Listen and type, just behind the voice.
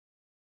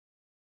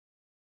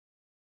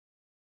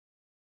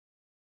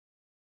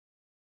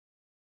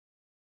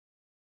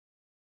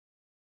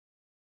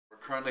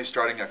Currently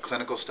starting a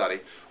clinical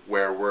study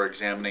where we're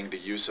examining the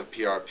use of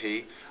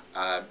PRP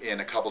in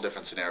a couple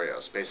different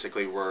scenarios.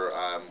 Basically,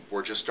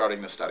 we're just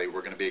starting the study. We're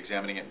going to be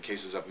examining it in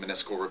cases of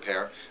meniscal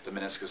repair. The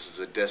meniscus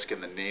is a disc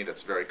in the knee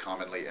that's very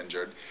commonly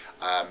injured.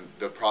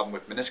 The problem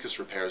with meniscus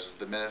repairs is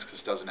the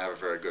meniscus doesn't have a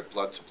very good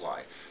blood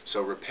supply.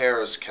 So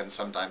repairs can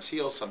sometimes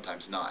heal,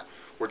 sometimes not.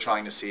 We're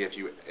trying to see if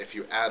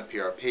you add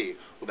PRP,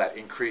 will that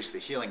increase the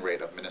healing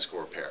rate of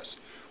meniscal repairs.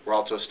 We're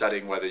also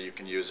studying whether you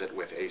can use it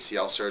with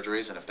ACL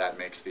surgeries and if that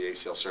makes the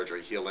ACL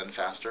surgery heal in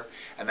faster,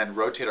 and then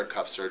rotator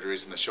cuff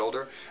surgeries in the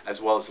shoulder,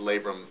 as well as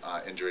labrum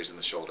injuries in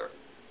the shoulder.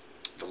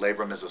 The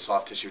labrum is a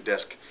soft tissue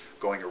disc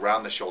going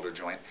around the shoulder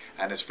joint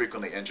and is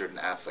frequently injured in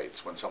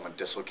athletes. When someone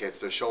dislocates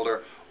their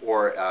shoulder,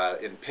 or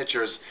in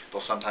pitchers,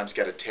 they'll sometimes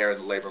get a tear in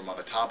the labrum on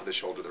the top of the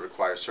shoulder that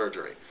requires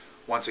surgery.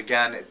 Once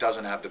again, it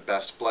doesn't have the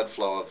best blood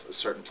flow of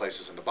certain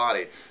places in the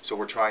body, so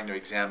we're trying to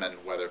examine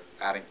whether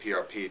adding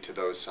PRP to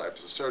those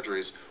types of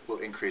surgeries will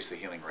increase the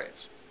healing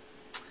rates.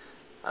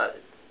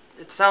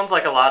 It sounds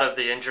like a lot of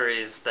the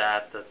injuries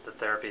that the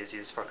therapy is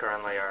used for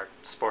currently are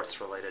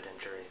sports-related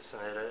injuries.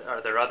 Are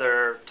there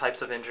other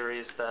types of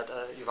injuries that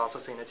you've also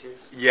seen its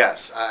use?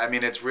 Yes, I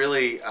mean it's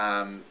really,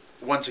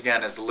 once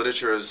again, as the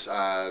literature is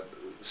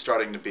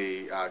starting to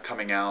be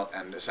coming out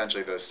and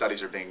essentially the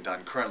studies are being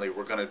done currently,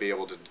 we're going to be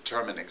able to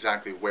determine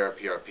exactly where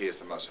PRP is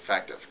the most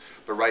effective.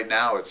 But right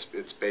now it's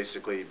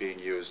basically being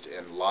used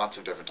in lots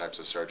of different types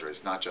of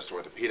surgeries, not just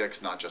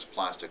orthopedics, not just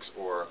plastics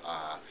or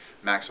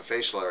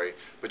maxillofacial,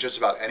 but just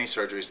about any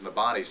surgeries in the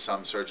body.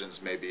 Some surgeons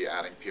may be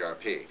adding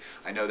PRP.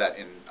 I know that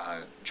in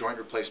joint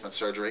replacement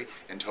surgery,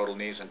 in total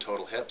knees and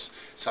total hips,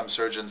 some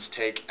surgeons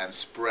take and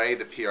spray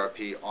the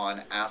PRP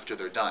on after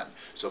they're done.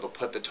 So they'll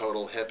put the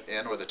total hip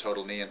in or the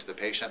total knee into the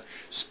patient,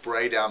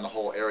 spray down the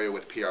whole area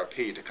with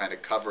PRP to kind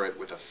of cover it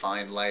with a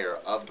fine layer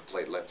of the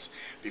platelets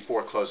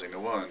before closing the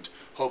wound,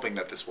 hoping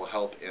that this will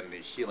help in the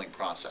healing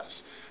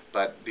process.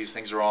 But these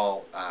things are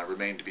all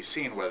remain to be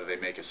seen whether they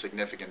make a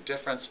significant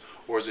difference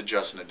or is it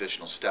just an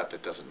additional step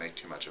that doesn't make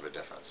too much of a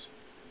difference.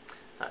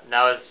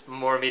 Now, as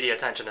more media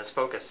attention is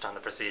focused on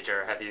the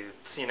procedure, have you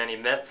seen any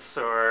myths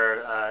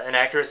or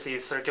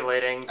inaccuracies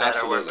circulating that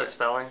are worth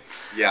dispelling?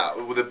 Yeah,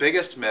 well, the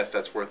biggest myth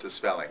that's worth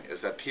dispelling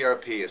is that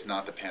PRP is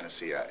not the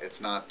panacea.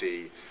 It's not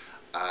the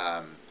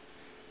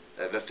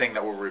thing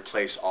that will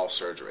replace all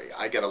surgery.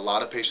 I get a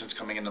lot of patients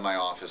coming into my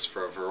office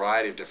for a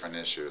variety of different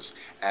issues,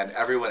 and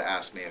everyone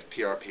asks me if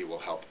PRP will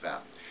help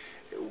them.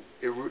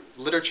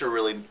 Literature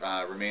really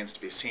remains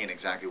to be seen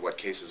exactly what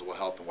cases will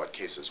help and what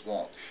cases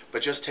won't.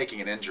 But just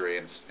taking an injury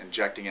and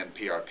injecting in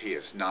PRP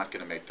is not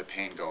going to make the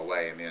pain go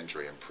away and the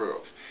injury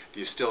improve.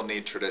 You still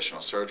need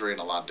traditional surgery in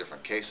a lot of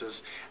different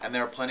cases, and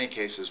there are plenty of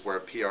cases where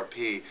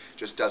PRP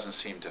just doesn't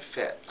seem to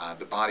fit.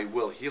 The body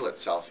will heal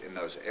itself in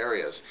those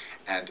areas,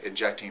 and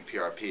injecting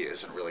PRP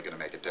isn't really going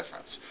to make a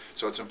difference.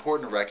 So it's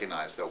important to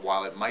recognize that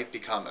while it might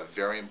become a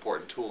very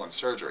important tool in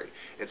surgery,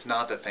 it's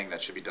not the thing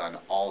that should be done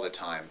all the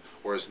time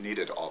or is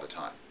needed all the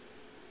time.